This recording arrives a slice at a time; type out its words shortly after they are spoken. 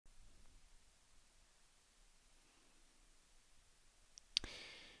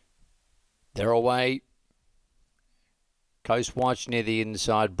They're away. Coast Watch near the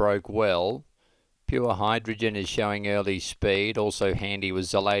inside broke well. Pure Hydrogen is showing early speed. Also handy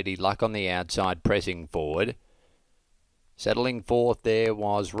was the Lady Luck on the outside pressing forward. Settling fourth there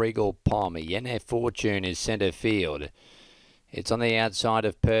was Regal Pom. NF Fortune is centre field. It's on the outside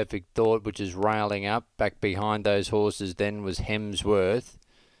of Perfect Thought, which is railing up. Back behind those horses then was Hemsworth.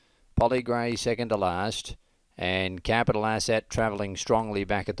 Polly Gray second to last. And Capital Asset travelling strongly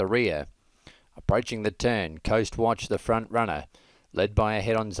back at the rear. Approaching the turn, Coast Watch the front runner. Led by a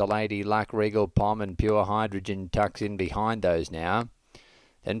head on the Lady Luck, Regal Pom and Pure Hydrogen tucks in behind those now.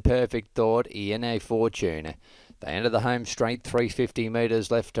 Then Perfect Thought, NF Fortune. They enter the home straight, 350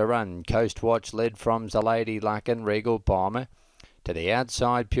 metres left to run. Coast Watch led from the Lady Luck and Regal Pom. To the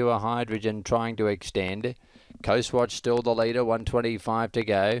outside, Pure Hydrogen trying to extend. Coast Watch still the leader, 125 to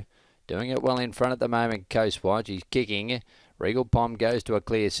go. Doing it well in front at the moment, Coast Watch. He's kicking. Regal Pom goes to a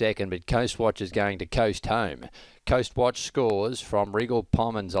clear second, but Coast Watch is going to coast home. Coast Watch scores from Regal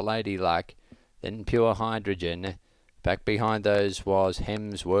Pom and the Lady Luck. Then Pure Hydrogen. Back behind those was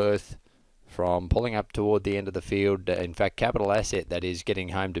Hemsworth from pulling up toward the end of the field. In fact, Capital Asset, that is, getting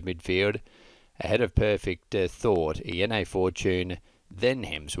home to midfield. Ahead of Perfect Thought, NF Fortune, then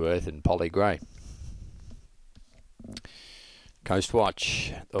Hemsworth and Polly Gray. Coast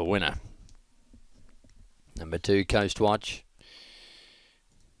Watch, the winner. Number 2, Coast Watch.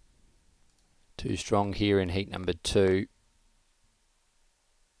 Too strong here in heat number 2.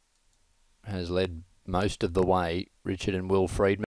 Has led most of the way. Richard and Will Friedman.